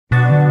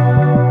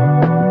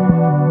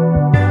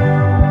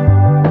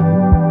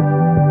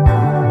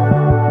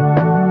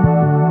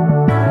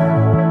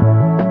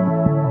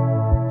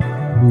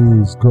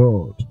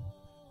God.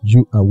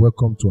 You are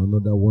welcome to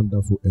another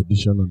wonderful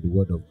edition of the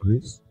Word of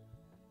Grace.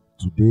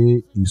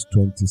 Today is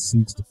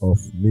 26th of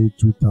May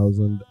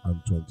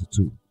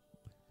 2022.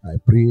 I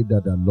pray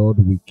that the Lord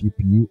will keep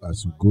you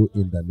as you go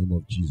in the name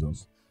of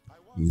Jesus.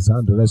 His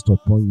hand rest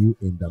upon you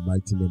in the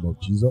mighty name of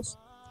Jesus.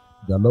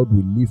 The Lord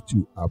will lift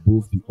you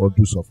above the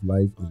orders of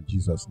life in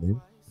Jesus'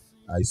 name.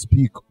 I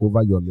speak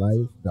over your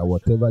life that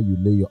whatever you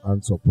lay your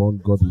hands upon,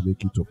 God will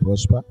make it to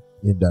prosper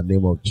in the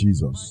name of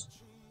Jesus.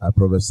 I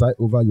prophesy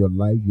over your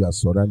life, you are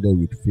surrounded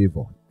with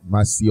favor.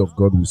 Mercy of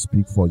God will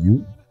speak for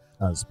you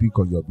and speak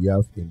on your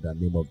behalf in the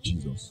name of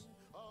Jesus.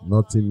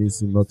 Nothing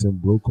missing, nothing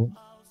broken.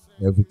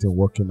 Everything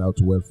working out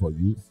well for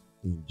you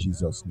in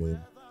Jesus' name.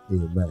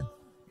 Amen.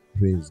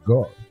 Praise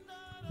God.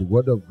 The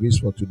word of grace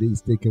for today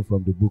is taken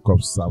from the book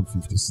of Psalm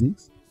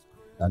 56,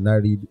 and I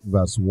read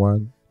verse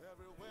 1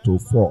 to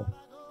 4.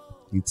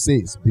 It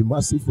says, "Be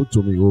merciful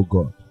to me, O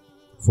God,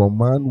 for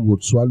man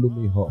would swallow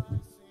me up.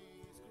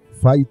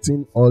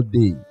 Fighting all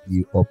day,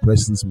 he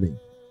oppresses me.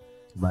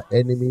 My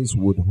enemies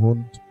would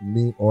hunt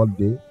me all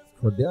day,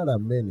 for there are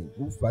many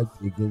who fight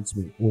against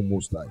me, O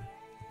Most High.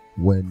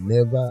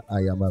 Whenever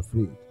I am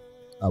afraid,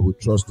 I will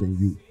trust in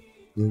you.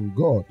 In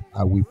God,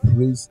 I will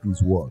praise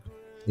his word.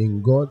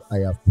 In God, I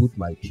have put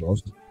my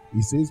trust."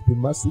 He says, "Be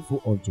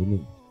merciful unto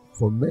me,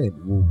 for men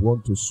will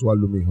want to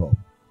swallow me up."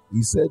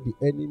 He said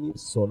the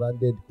enemies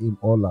surrounded him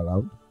all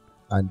around,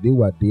 and they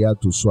were there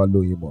to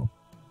swallow him up.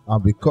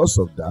 And because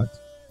of that,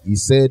 he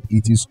said,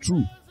 "It is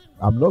true.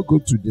 I'm not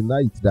going to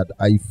deny it that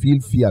I feel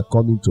fear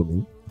coming to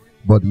me."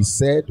 But he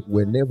said,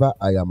 "Whenever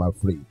I am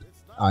afraid,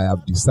 I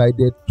have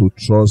decided to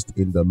trust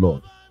in the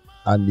Lord."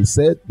 And he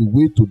said, the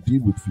way to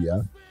deal with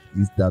fear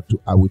is that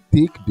I will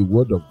take the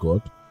word of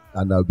God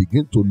and I'll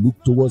begin to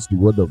look towards the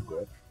word of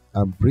God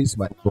and praise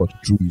my God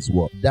through his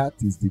word. That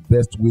is the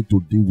best way to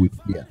deal with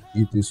fear.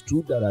 It is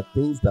true there are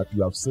things that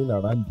you have seen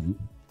around you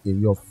in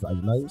your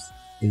finance,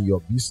 in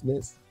your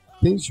business,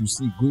 things you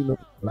see going on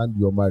around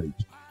your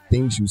marriage,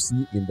 things you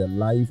see in the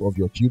life of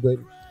your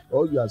children,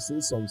 or you have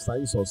seen some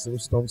signs or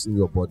symptoms in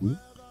your body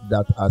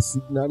that are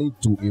signaling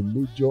to a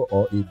major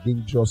or a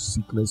dangerous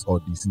sickness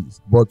or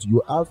disease. But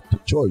you have the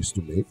choice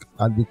to make,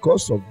 and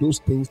because of those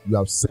things you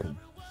have seen,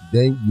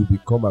 then you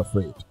become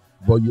afraid.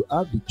 But you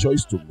have the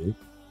choice to make,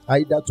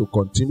 either to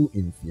continue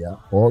in fear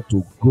or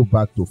to go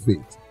back to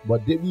faith.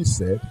 But David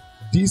said,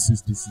 "This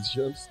is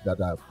decisions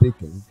that I have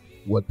taken.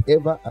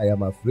 Whatever I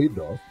am afraid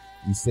of,"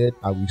 he said,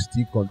 "I will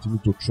still continue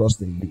to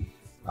trust in you.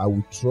 I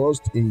will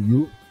trust in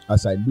you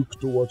as I look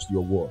towards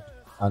your word.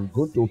 I'm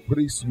going to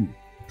praise you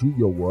through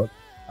your word.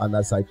 And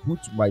as I put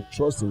my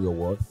trust in your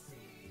word,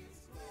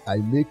 I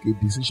make a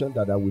decision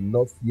that I will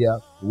not fear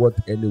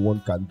what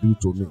anyone can do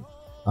to me."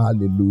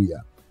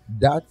 Hallelujah.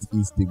 That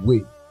is the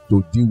way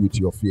to deal with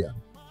your fear.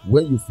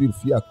 When you feel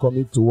fear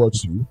coming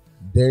towards you,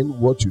 then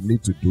what you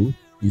need to do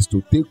is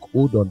to take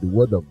hold on the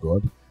word of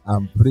God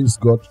and praise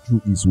God through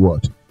his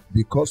word.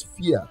 Because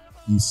fear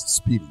is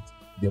spirit.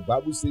 The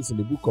Bible says in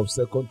the book of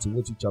 2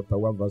 Timothy chapter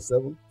 1 verse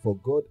 7, "For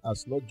God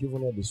has not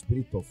given us the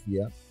spirit of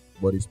fear,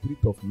 but a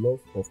spirit of love,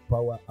 of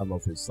power, and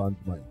of a sound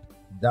mind."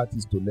 That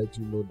is to let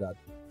you know that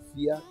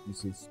fear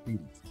is a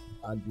spirit.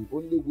 And the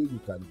only way you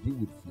can deal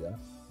with fear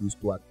is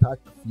to attack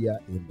fear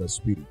in the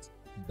spirit.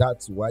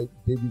 That's why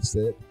David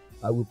said,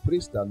 "I will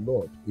praise the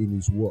Lord in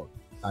his word,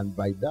 and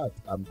by that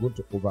I'm going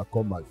to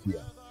overcome my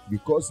fear."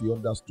 Because he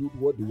understood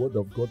what the word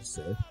of God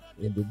said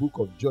in the book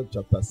of John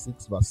chapter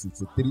 6 verse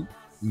 63.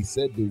 He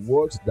said, "The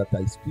words that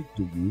I speak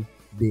to you,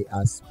 they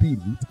are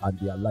spirit and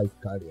they are life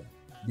carrier."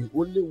 The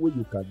only way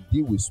you can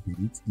deal with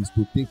spirit is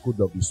to take hold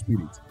of the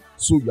spirit.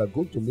 So you are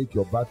going to make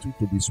your battle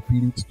to be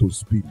spirit to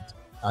spirit.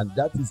 And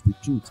that is the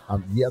truth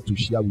I'm here to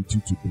share with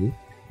you today.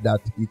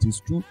 That it is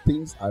true,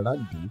 things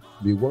around you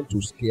may want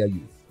to scare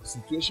you.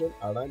 Situation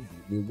around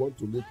you may want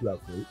to make you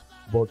afraid.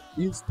 But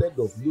instead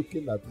of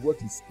looking at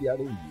what is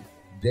scaring you,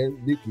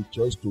 then make a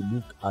choice to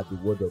look at the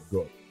word of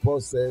God. Paul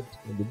said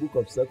in the book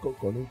of 2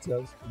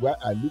 Corinthians, "Where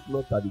I look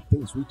not at the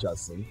things which are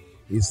seen,"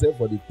 he said,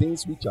 "For the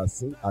things which are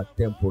seen are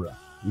temporal."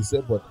 He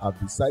said, "But I've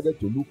decided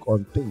to look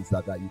on things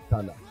that are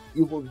eternal,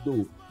 even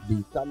though the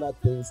eternal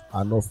things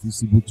are not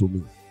visible to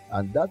me."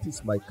 And that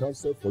is my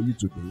counsel for you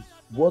today.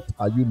 What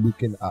are you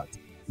looking at?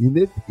 You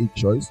make a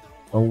choice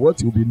on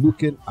what you'll be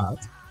looking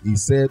at. He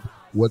said,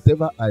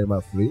 "Whatever I am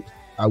afraid,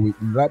 I will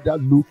rather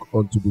look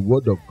unto the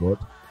word of God,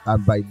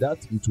 and by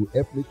that it will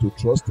help me to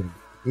trust him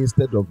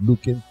instead of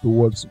looking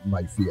towards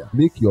my fear."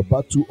 Make your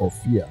battle of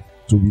fear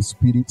to be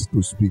spirit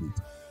to spirit.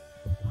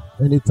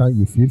 Anytime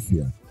you feel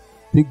fear,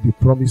 take the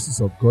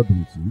promises of God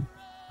with you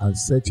and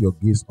set your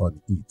gaze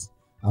on it.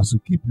 As you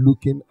keep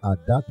looking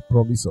at that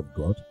promise of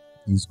God,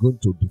 it's going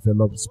to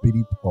develop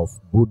spirit of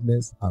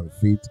boldness and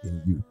faith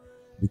in you.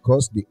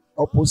 Because the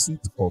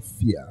opposite of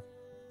fear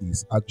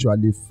is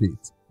actually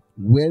faith.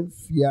 When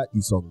fear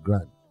is on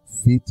ground,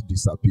 faith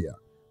disappears.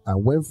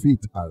 And when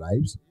faith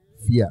arrives,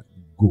 fear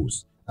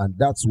goes. And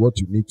that's what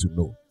you need to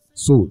know.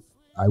 So,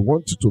 I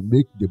want you to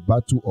make the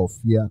battle of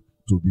fear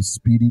to be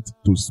spirit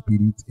to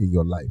spirit in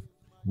your life.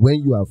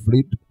 When you are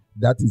afraid,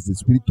 that is the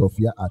spirit of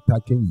fear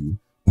attacking you.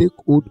 take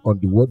hold on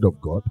the word of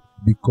God,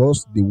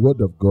 because the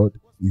word of God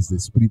is the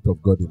Spirit of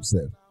God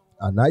himself.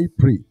 And I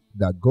pray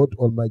that God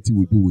Almighty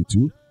will be with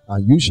you,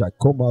 and you shall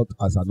come out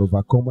as an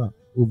overcomer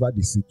over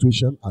the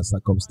situation and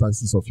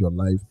circumstances of your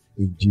life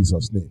in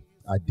Jesus' name.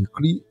 I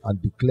decree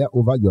and declare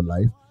over your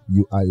life,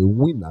 you are a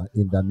winner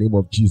in the name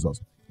of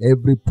Jesus.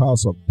 Every power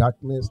of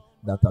darkness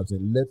that has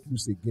been let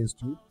loose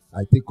against you,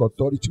 I take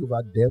authority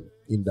over them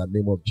in the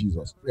name of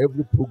Jesus.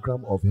 Every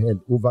program of hell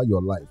over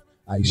your life,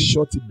 I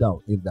shut it down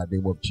in the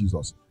name of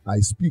Jesus. I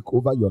speak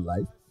over your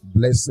life.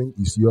 Blessing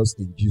is yours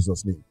in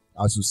Jesus' name.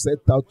 As you set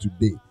out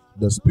today,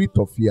 the spirit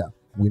of fear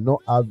will not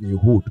have a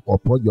hold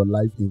upon your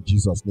life in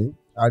Jesus' name.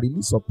 I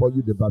release upon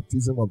you the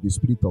baptism of the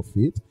spirit of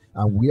faith,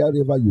 and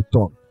wherever you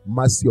turn,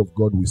 mercy of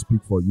God will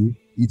speak for you.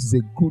 It is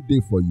a good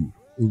day for you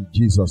in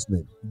Jesus'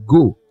 name.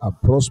 Go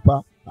and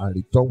prosper and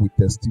return with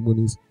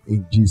testimonies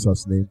in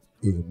Jesus' name.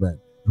 Amen.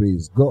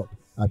 Praise God.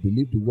 I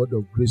believe the word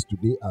of grace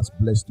today has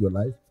blessed your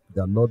life.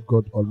 The Lord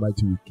God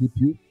Almighty will keep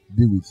you,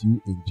 be with you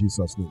in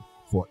Jesus' name.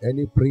 For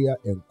any prayer,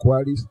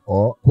 inquiries,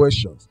 or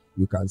questions,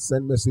 you can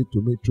send message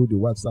to me through the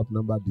WhatsApp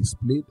number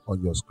displayed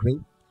on your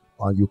screen.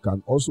 And you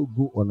can also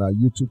go on our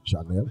YouTube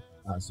channel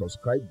and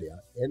subscribe there.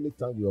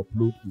 Anytime we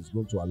upload, it's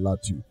going to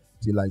alert you.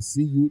 Till I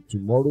see you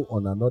tomorrow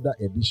on another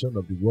edition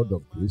of the Word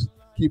of Grace,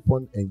 keep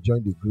on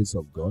enjoying the grace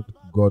of God.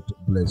 God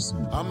bless you.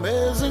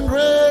 Amazing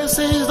grace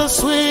is the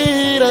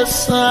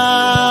sweetest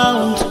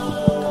sound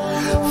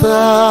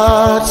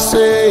that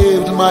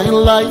saved my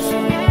life.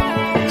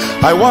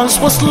 I once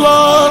was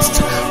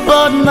lost,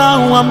 but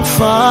now I'm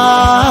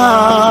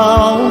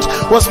found.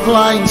 Was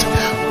blind,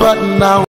 but now